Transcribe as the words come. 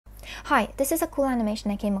Hi, this is a cool animation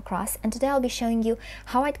I came across, and today I'll be showing you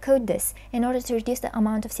how I'd code this in order to reduce the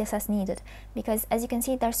amount of CSS needed, because as you can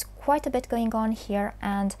see there's quite a bit going on here,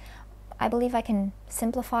 and I believe I can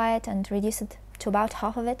simplify it and reduce it to about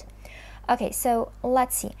half of it. Okay, so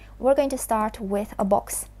let's see. We're going to start with a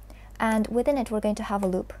box, and within it we're going to have a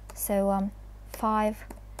loop. So 5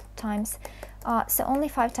 times, so only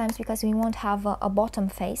 5 times because we won't have a bottom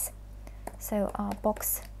face. So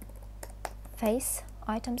box face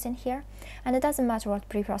items in here, and it doesn't matter what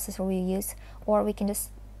preprocessor we use, or we can just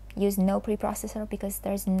use no preprocessor because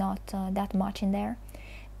there's not that much in there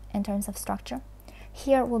in terms of structure.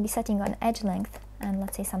 Here we'll be setting an edge length, and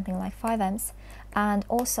let's say something like 5 ems, and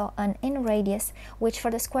also an in radius, which for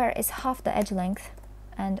the square is half the edge length,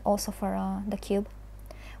 and also for the cube.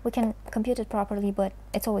 We can compute it properly, but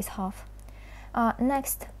it's always half.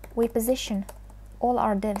 Next, we position all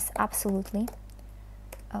our divs absolutely.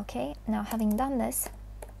 Okay, now having done this,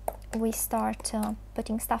 we start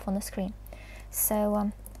putting stuff on the screen.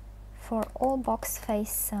 So for all box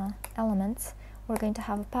face elements, we're going to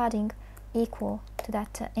have a padding equal to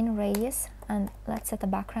that in radius, and let's set a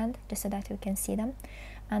background just so that we can see them.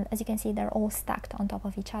 And as you can see, they're all stacked on top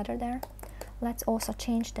of each other there. Let's also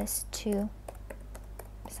change this to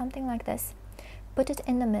something like this. Put it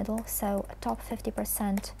in the middle, so top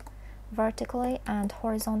 50% vertically and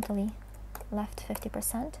horizontally left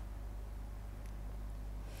 50%.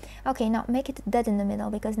 Okay, now make it dead in the middle,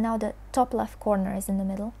 because now the top left corner is in the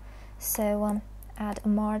middle. So add a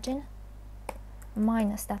margin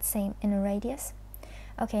minus that same inner radius.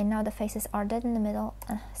 Okay, now the faces are dead in the middle.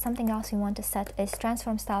 Something else we want to set is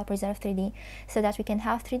transform style preserve 3D, so that we can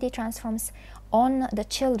have 3D transforms on the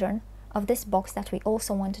children of this box that we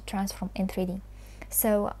also want to transform in 3D.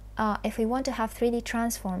 So if we want to have 3D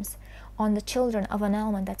transforms on the children of an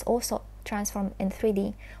element that's also transformed in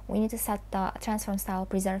 3D, we need to set the transform style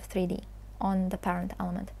preserve 3D on the parent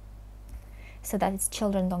element, so that its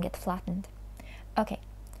children don't get flattened. Okay,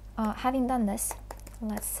 having done this,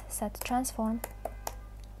 let's set transform,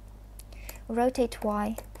 rotate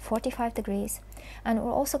Y 45 degrees, and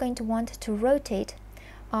we're also going to want to rotate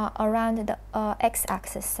around the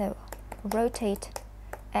x-axis. So rotate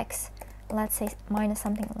x, let's say minus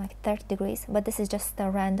something like 30 degrees, but this is just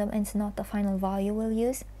the random and it's not the final value we'll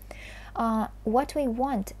use. What we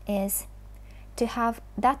want is to have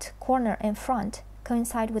that corner in front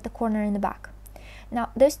coincide with the corner in the back.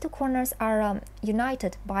 Now those two corners are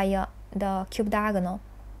united by the cube diagonal.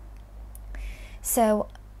 So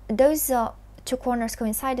those two corners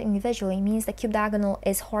coinciding visually means the cube diagonal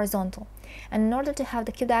is horizontal, and in order to have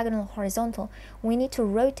the cube diagonal horizontal, we need to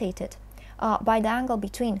rotate it by the angle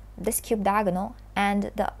between this cube diagonal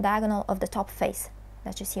and the diagonal of the top face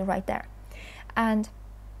that you see right there. And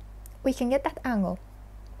we can get that angle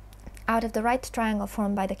out of the right triangle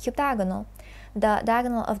formed by the cube diagonal, the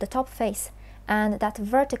diagonal of the top face, and that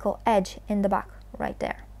vertical edge in the back right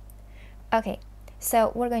there. Okay,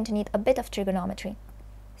 so we're going to need a bit of trigonometry.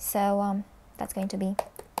 So that's going to be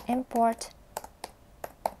import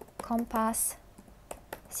compass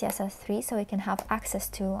CSS3, so we can have access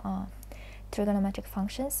to trigonometric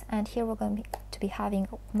functions. And here we're going to be having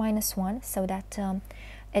 -1, so that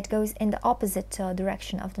it goes in the opposite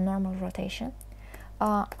direction of the normal rotation.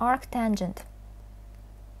 Arc tangent,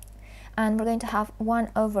 and we're going to have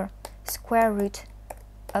 1 over square root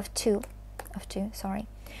of 2, sorry,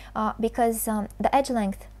 because the edge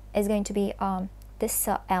length is going to be this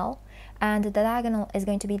L, and the diagonal is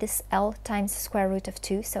going to be this L times square root of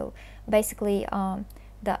 2. So basically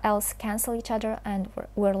the L's cancel each other, and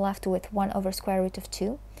we're left with 1 over square root of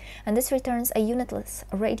 2. And this returns a unitless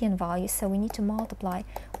radian value, so we need to multiply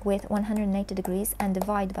with 180 degrees and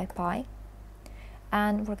divide by pi.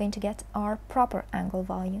 And we're going to get our proper angle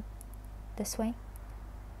value this way.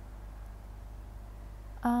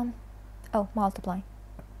 Oh, multiply.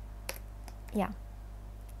 Yeah.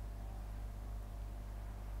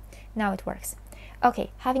 Now it works.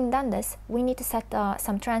 Okay, having done this, we need to set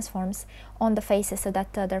some transforms on the faces so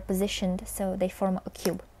that they're positioned so they form a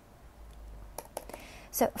cube.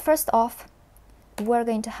 So first off, we're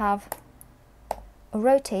going to have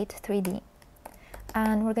rotate 3D,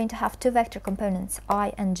 and we're going to have 2 vector components,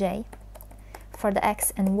 I and J, for the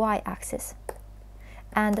X and Y axis.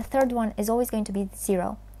 And the third one is always going to be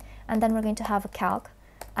 0. And then we're going to have a calc,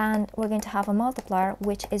 and we're going to have a multiplier,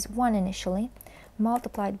 which is 1 initially,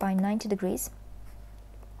 multiplied by 90 degrees.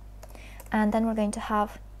 And then we're going to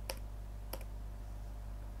have,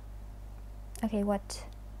 okay, what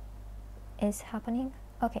is happening?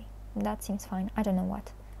 Okay, that seems fine. I don't know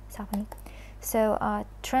what is happening. So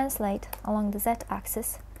translate along the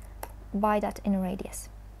z-axis by that inner radius.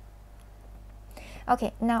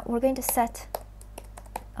 Okay, now we're going to set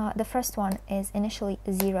the first one is initially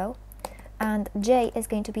 0, and j is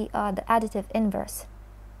going to be the additive inverse,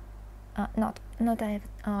 not that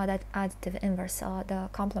additive inverse, the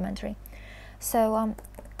complementary. So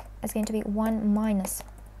it's going to be 1 minus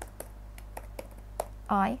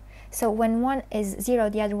I. So when one is 0,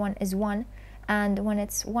 the other one is 1, and when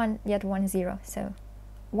it's 1, the other one is 0. So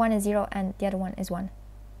one is 0 and the other one is 1.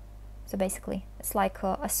 So basically it's like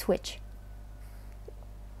a switch.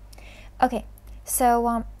 Okay,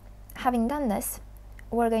 so having done this,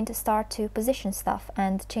 we're going to start to position stuff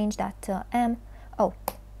and change that to m. Oh,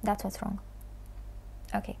 that's what's wrong.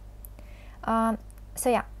 Okay, so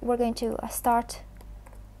yeah, we're going to start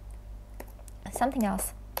something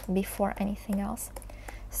else before anything else.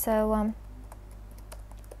 So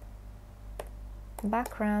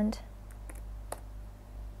background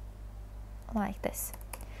like this.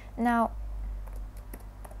 Now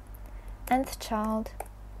nth child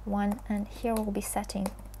 1, and here we'll be setting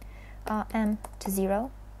m to 0.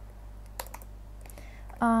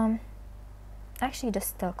 Actually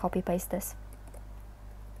just copy paste this,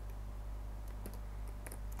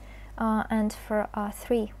 and for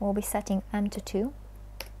 3 we'll be setting m to 2.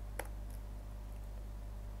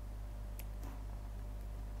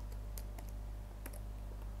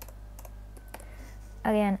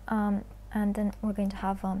 Again, and then we're going to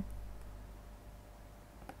have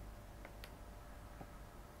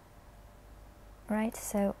right,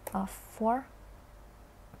 so 4,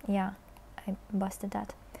 yeah, I busted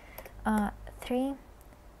that, 3,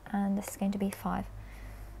 and this is going to be 5.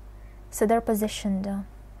 So they're positioned,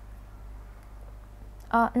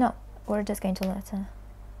 no, we're just going to let,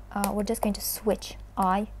 we're just going to switch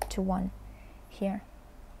I to 1 here.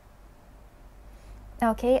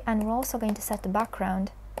 Okay, and we're also going to set the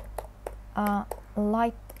background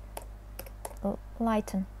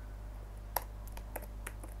lighten.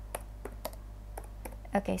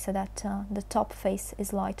 Okay, so that the top face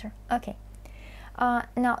is lighter. Okay,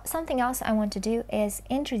 now something else I want to do is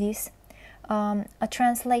introduce a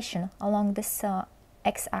translation along this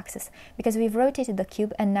x-axis, because we've rotated the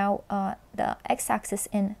cube and now the x-axis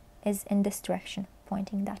is in this direction,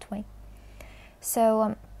 pointing that way.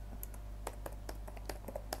 So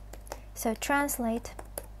so translate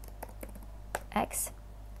x,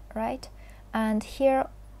 right? And here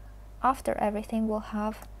after everything we'll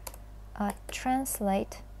have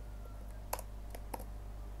translate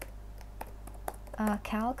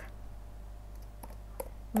calc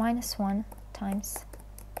 -1 times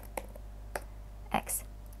x.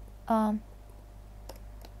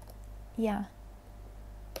 Yeah.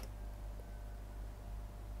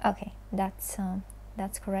 Okay,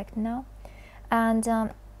 that's correct now.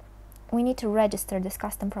 And we need to register this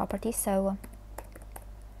custom property. So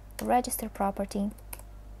register property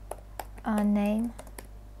name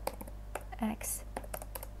x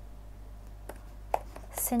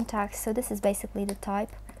syntax. So this is basically the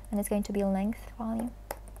type, and it's going to be length value,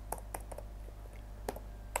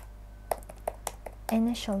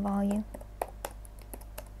 initial value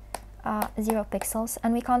 0 pixels,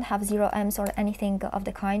 and we can't have 0 m's or anything of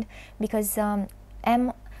the kind, because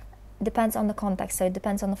m depends on the context, so it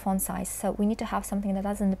depends on the font size. So we need to have something that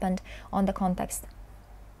doesn't depend on the context.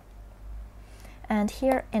 And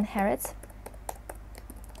here inherits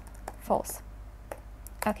false.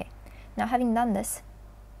 Okay, now having done this,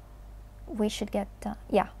 we should get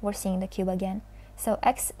yeah, we're seeing the cube again. So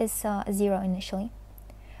x is 0 initially,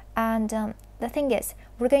 and the thing is,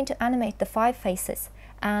 we're going to animate the 5 faces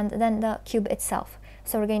and then the cube itself.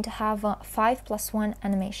 So we're going to have 5 + 1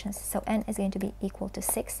 animations, so n is going to be equal to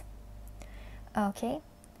 6. Okay,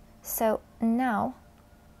 so now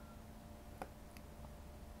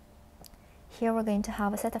here we're going to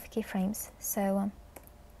have a set of keyframes. So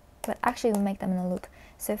but actually we'll make them in a loop.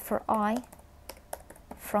 So for I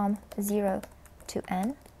from 0 to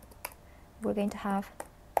n, we're going to have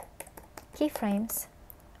keyframes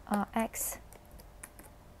x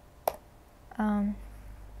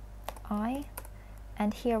I,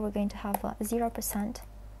 and here we're going to have 0%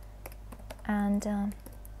 and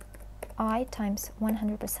I times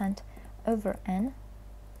 100% over n,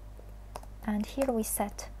 and here we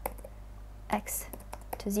set x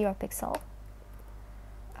to 0 pixel.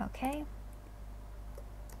 Okay,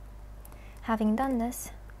 having done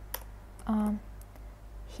this,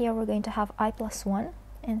 here we're going to have I + 1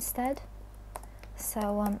 instead,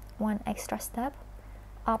 so 1 extra step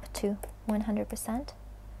up to 100%.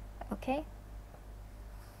 Okay,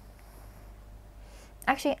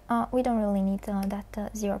 actually we don't really need that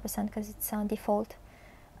 0% because it's default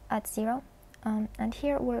at 0, and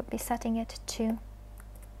here we'll be setting it to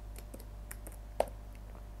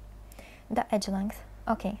the edge length.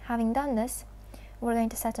 Okay, having done this, we're going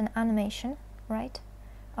to set an animation, right?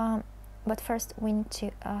 But first we need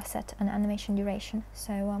to set an animation duration.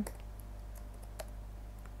 So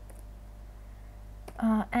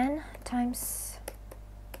n times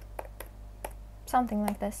something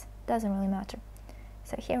like this, doesn't really matter.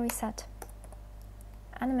 So here we set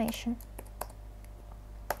animation,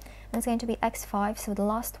 and it's going to be x5, so the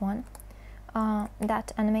last one.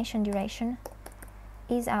 That animation duration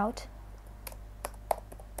is out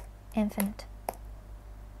infinite.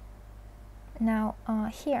 Now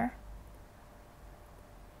here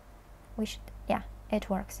we should, yeah, it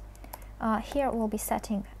works. Here we'll be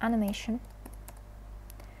setting animation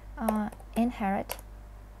inherit.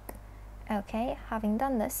 Okay, having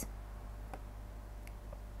done this,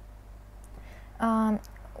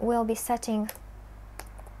 we'll be setting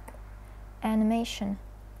animation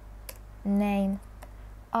name.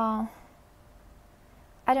 I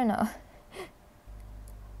don't know.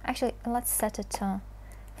 Actually, let's set it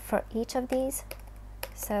for each of these.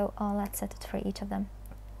 So let's set it for each of them.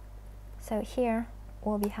 So here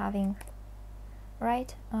we'll be having,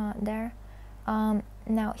 right there.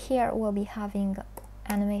 Now here we'll be having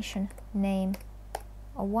animation name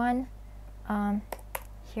 1.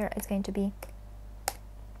 Here it's going to be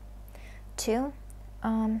 2.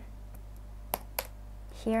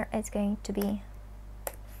 Here it's going to be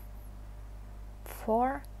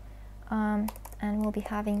 4. And we'll be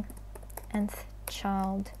having nth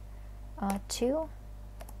child 2.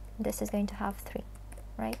 This is going to have 3,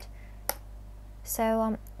 right?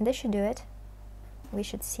 So this should do it. We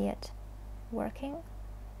should see it working.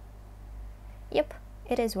 Yep,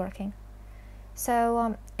 it is working.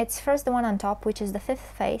 So it's first the one on top, which is the 5th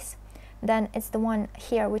face, then it's the one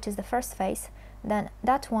here, which is the 1st face, then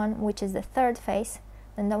that one, which is the 3rd face,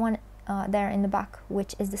 then the one there in the back,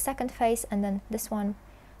 which is the 2nd face, and then this one,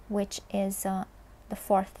 which is the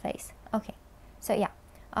 4th face. Okay, so yeah,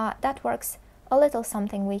 that works. A little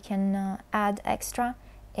something we can add extra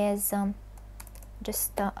is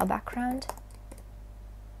just a background.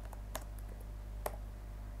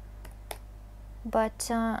 But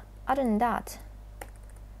other than that,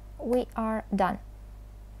 we are done.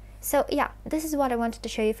 So yeah, this is what I wanted to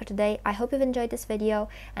show you for today. I hope you've enjoyed this video,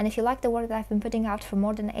 and if you like the work that I've been putting out for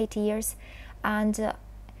more than 8 years and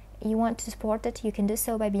you want to support it, you can do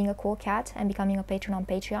so by being a cool cat and becoming a patron on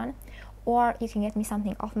Patreon, or you can get me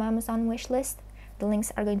something off my Amazon wishlist. The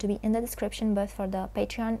links are going to be in the description, both for the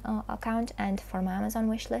Patreon account and for my Amazon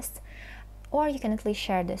wishlist. Or you can at least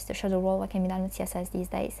share this to show the world what can be done with CSS these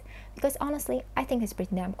days, because honestly, I think it's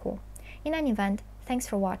pretty damn cool. In any event, thanks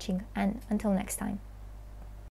for watching, and until next time.